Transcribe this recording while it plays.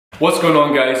What's going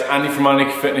on guys, Andy from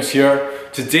Antagonistic Fitness here.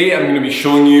 Today I'm going to be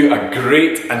showing you a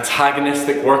great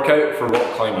antagonistic workout for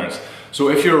rock climbers. So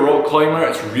if you're a rock climber,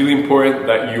 it's really important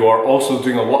that you are also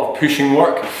doing a lot of pushing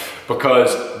work,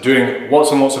 because doing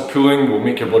lots and lots of pulling will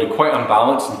make your body quite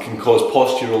unbalanced and can cause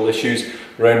postural issues,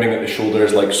 rounding at the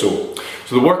shoulders like so.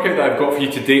 So the workout that I've got for you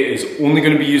today is only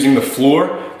going to be using the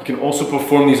floor. You can also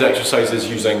perform these exercises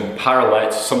using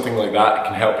parallettes, something like that. It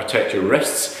can help protect your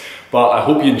wrists. But I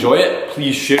hope you enjoy it.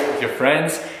 Please share it with your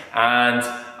friends, and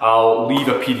I'll leave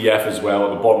a PDF as well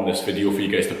at the bottom of this video for you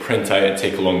guys to print out and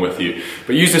take along with you.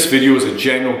 But use this video as a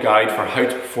general guide for how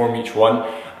to perform each one,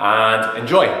 and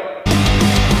enjoy.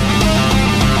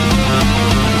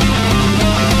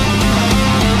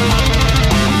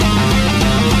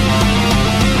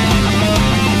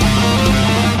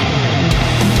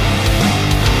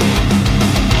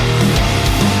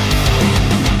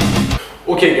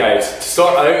 Okay guys, to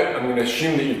start out, I'm going to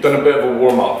assume that you've done a bit of a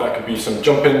warm-up. That could be some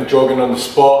jumping, jogging on the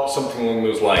spot, something along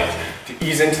those lines. To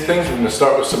ease into things, we're going to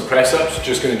start with some press-ups.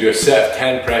 Just going to do a set of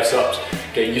 10 press-ups,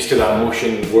 get used to that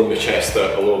motion, warm the chest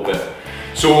out a little bit.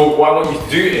 So what I want you to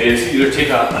do is either take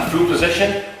a full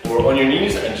position or on your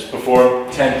knees and just perform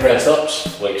 10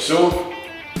 press-ups, like so.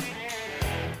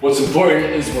 What's important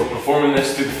is we're performing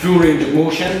this to the full range of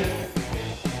motion.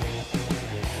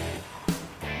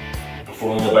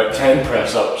 Performing about 10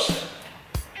 press-ups,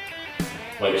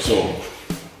 like so.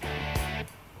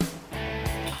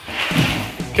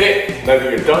 Okay, now that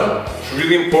you're done, it's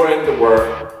really important that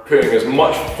we're putting as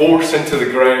much force into the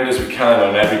ground as we can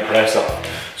on every press-up.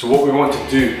 So what we want to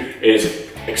do is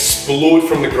explode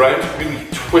from the ground, really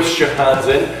twist your hands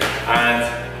in,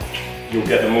 and you'll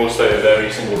get the most out of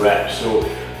every single rep. So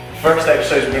the first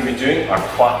exercise we're going to be doing are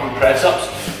clapping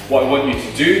press-ups. What I want you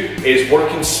to do is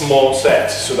work in small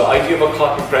sets. So the idea of a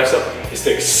clapping press up is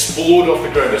to explode off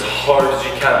the ground as hard as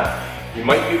you can. You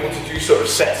might be able to do sort of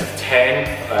sets of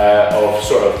 10 of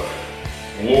sort of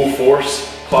low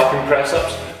force clapping press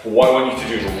ups, but what I want you to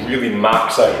do is really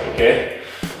max out, okay?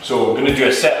 So I'm going to do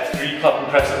a set of 3 clapping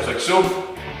press ups like so.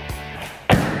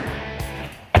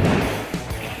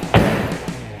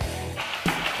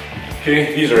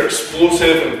 Okay, these are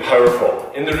explosive and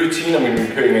powerful. In the routine, I'm going to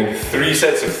be putting in 3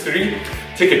 sets of 3.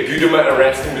 Take a good amount of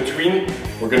rest in between.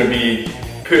 We're going to be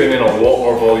putting in a lot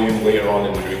more volume later on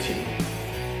in the routine.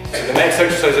 So the next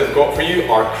exercise I've got for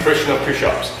you are Krishna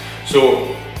push-ups.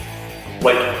 So,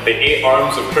 like the 8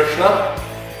 arms of Krishna,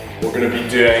 we're going to be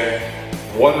doing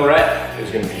 1 rep is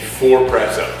going to be 4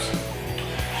 press-ups.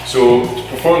 So to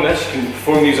perform this, you can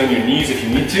perform these on your knees if you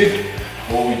need to.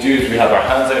 What we do is we have our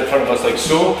hands out in front of us like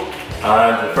so.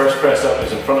 And the first press up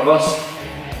is in front of us.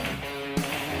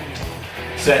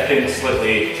 Second,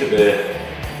 slightly to the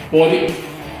body.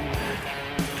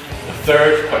 The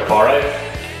third, quite far out.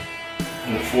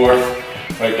 And the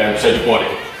fourth, right down beside your body.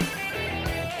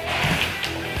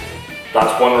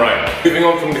 That's 1 round. Moving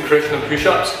on from the Krishna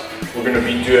push-ups, we're going to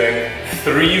be doing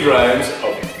 3 rounds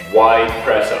of wide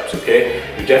press-ups, okay?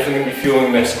 You're definitely going to be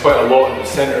feeling this quite a lot in the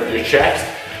center of your chest.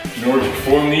 In order to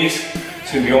perform these,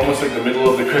 it's going to be almost like the middle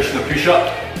of the Krishna push-up,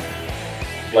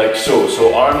 like so.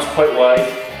 So arms quite wide,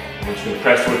 and we're just going to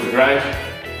press towards the ground,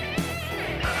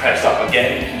 press up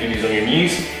again. You can do these on your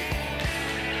knees.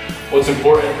 What's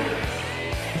important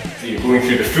is that you're going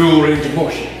through the full range of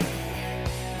motion,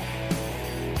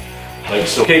 like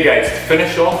so. Okay guys, to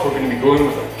finish off, we're going to be going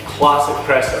with a classic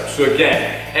press-up. So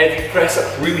again, every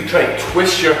press-up, really try and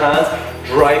twist your hands,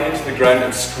 drive into the ground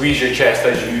and squeeze your chest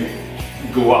as you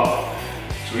go up.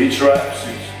 So each rep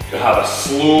to have a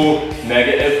slow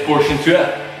negative portion to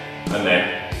it, and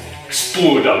then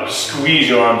explode up, squeeze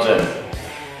your arms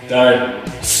in, down,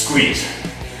 squeeze,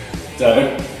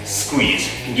 down, squeeze.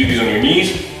 You can do these on your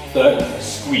knees, down,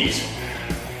 squeeze,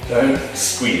 down,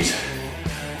 squeeze.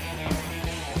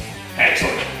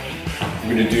 Excellent.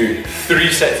 We're going to do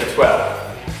 3 sets of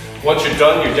 12. Once you're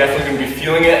done, you're definitely going to be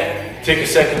feeling it. Take a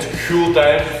second to cool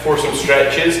down for some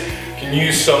stretches. You can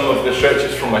use some of the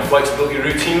stretches from my flexibility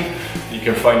routine that you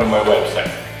can find on my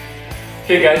website.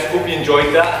 Okay guys, hope you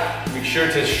enjoyed that. Make sure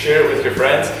to share it with your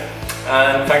friends,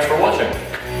 and thanks for watching.